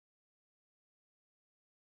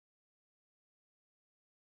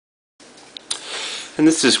And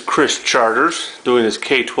this is Chris Charters doing his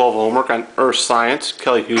K12 homework on Earth Science,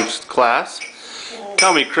 Kelly Hughes' class.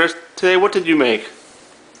 Tell me, Chris, today what did you make?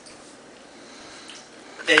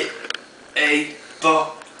 A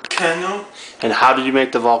volcano. And how did you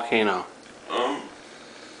make the volcano?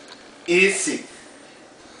 Easy.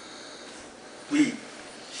 We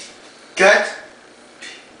got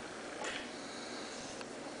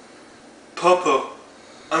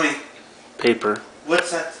Paper. what's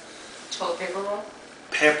that? Toilet paper roll?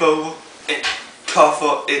 Paper roll and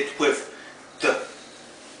cover it with the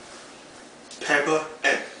paper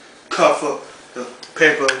and cover the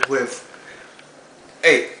paper with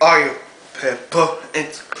a oil paper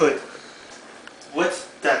and put what's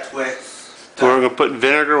that way? We're going to put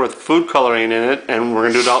vinegar with food coloring in it, and we're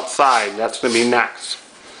going to do it outside. That's going to be next.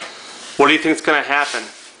 What do you think is going to happen?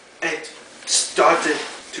 It started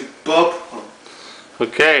to bubble.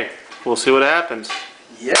 Okay, we'll see what happens.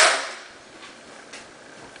 Yeah.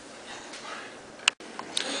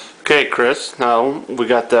 Okay, Chris, now we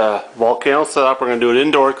got the volcano set up. We're going to do it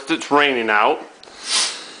indoors because it's raining out.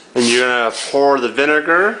 And you're going to pour the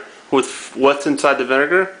vinegar with what's inside the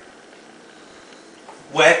vinegar?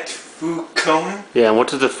 Wet food coloring. Yeah, and what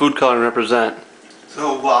does the food coloring represent? The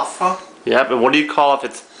waffle. Yep, and what do you call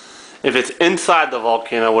if it's inside the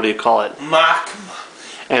volcano, what do you call it? Magma.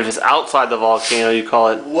 And if it's outside the volcano, you call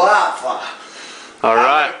it? Lava.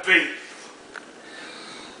 Alright.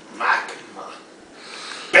 Magma.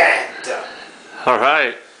 Bad.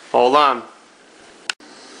 Alright, hold on.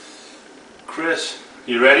 Chris,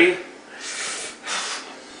 you ready?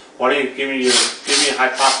 Why don't you give me a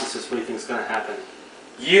hypothesis what do you think is going to happen?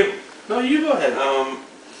 You. No, you go ahead.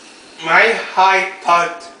 My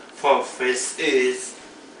hypothesis is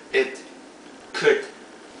it could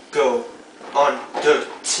go on the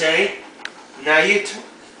tape. Now you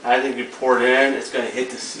I think you pour it in, it's going to hit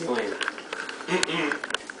the ceiling.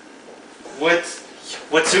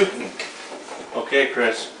 What's you think? Okay,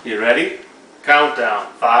 Chris, you ready? Countdown.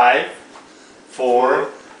 5, 4,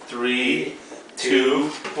 3, 2,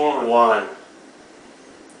 1.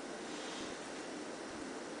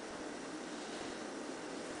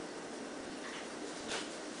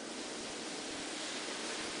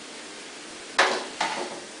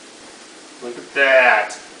 Look at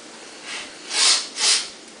that.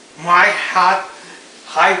 My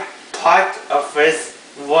hypothesis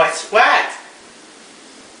was what?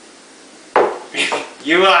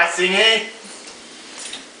 You are singing?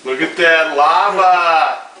 Look at that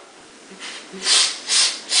lava.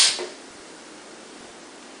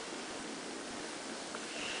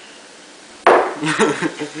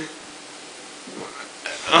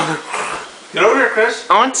 Get over here, Chris.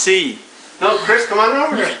 I want to see. No, Chris, come on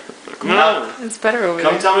over here. Come on. It's better over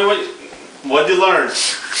Come there. tell me what you learned.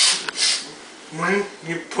 When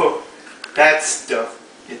you put that stuff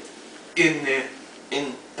in there,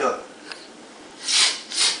 in the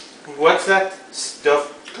what's that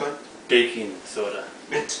stuff called? Baking soda.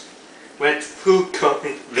 It's wet food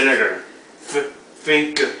coloring. Vinegar.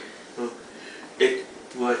 Finger. It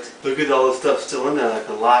what? Look at all the stuff still in there, like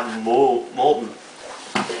a lot molten.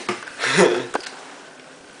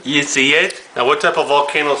 You see it? Now, what type of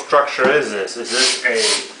volcano structure is this? Is this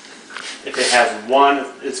if it has one,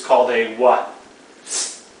 it's called a what?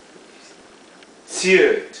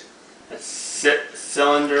 Seared. A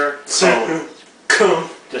cylinder Cone. cone.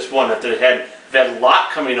 Just one. If it had a lot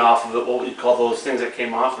coming off of it, what would you call those things that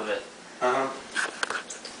came off of it?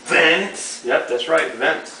 Vents. Yep, that's right,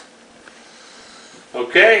 vents.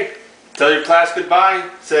 Okay, tell your class goodbye.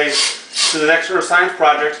 Say to the next Earth Science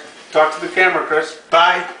project. Talk to the camera, Chris.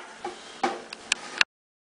 Bye.